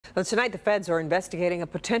Now, tonight, the feds are investigating a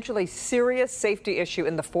potentially serious safety issue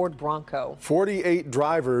in the Ford Bronco. 48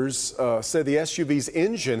 drivers say the SUV's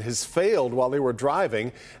engine has failed while they were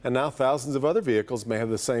driving, and now thousands of other vehicles may have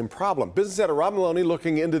the same problem. Business editor Rod Maloney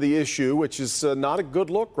looking into the issue, which is not a good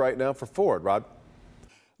look right now for Ford. Rod?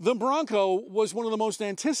 The Bronco was one of the most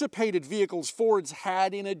anticipated vehicles Ford's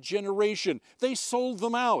had in a generation. They sold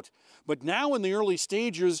them out. But now in the early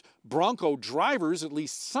stages, Bronco drivers, at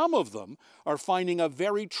least some of them, are finding a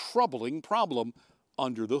very troubling problem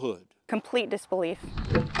under the hood. Complete disbelief.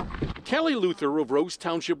 Kelly Luther of Rose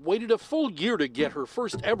Township waited a full year to get her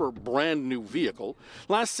first ever brand new vehicle.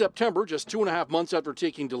 Last September, just 2.5 months after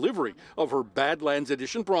taking delivery of her Badlands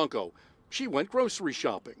Edition Bronco, she went grocery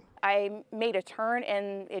shopping. I made a turn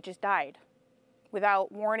and it just died.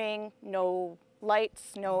 Without warning, no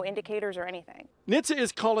lights, no indicators or anything. NHTSA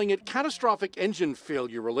is calling it catastrophic engine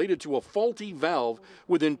failure related to a faulty valve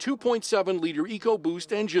within 2.7-liter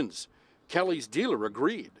EcoBoost engines. Kelly's dealer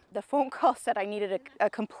agreed. The phone call said I needed a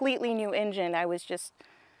completely new engine. I was just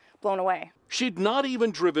blown away. She'd not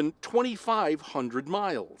even driven 2,500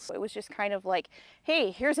 miles. It was just kind of like, hey,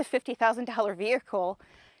 here's a $50,000 vehicle.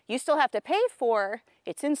 You still have to pay for.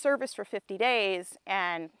 It's in service for 50 days,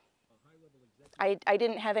 and I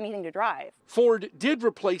didn't have anything to drive. Ford did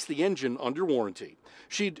replace the engine under warranty.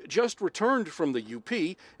 She'd just returned from the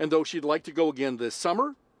UP, and though she'd like to go again this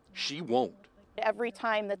summer, she won't. Every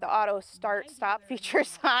time that the auto start-stop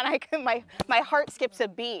feature's on, my heart skips a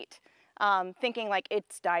beat, thinking like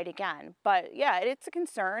it's died again. But yeah, it's a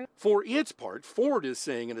concern. For its part, Ford is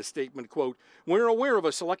saying in a statement, quote, "We're aware of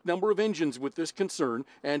a select number of engines with this concern,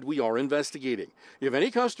 and we are investigating. If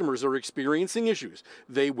any customers are experiencing issues,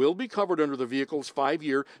 they will be covered under the vehicle's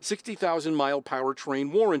 5-year, 60,000-mile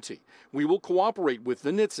powertrain warranty. We will cooperate with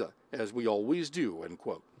the NHTSA, as we always do," end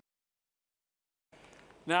quote.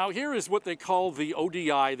 Now, here is what they call the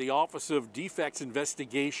ODI, the Office of Defects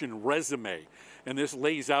Investigation resume. And this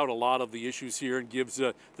lays out a lot of the issues here and gives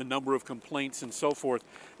the number of complaints and so forth.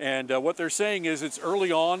 And what they're saying is it's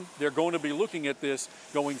early on. They're going to be looking at this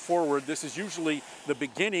going forward. This is usually the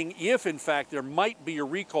beginning. If, in fact, there might be a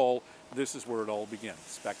recall, this is where it all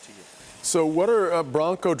begins. Back to you. So what are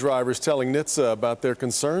Bronco drivers telling NHTSA about their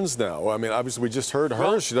concerns now? I mean, obviously, we just heard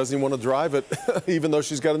her. She doesn't even want to drive it, even though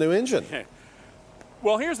she's got a new engine.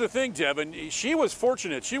 Well, here's the thing, Devin. She was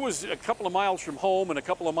fortunate. She was a couple of miles from home and a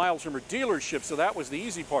couple of miles from her dealership, so that was the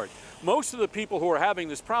easy part. Most of the people who are having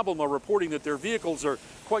this problem are reporting that their vehicles are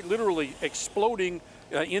quite literally exploding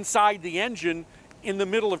inside the engine in the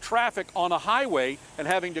middle of traffic on a highway and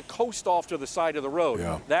having to coast off to the side of the road.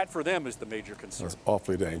 Yeah. That, for them, is the major concern. That's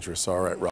awfully dangerous. All right, Rob.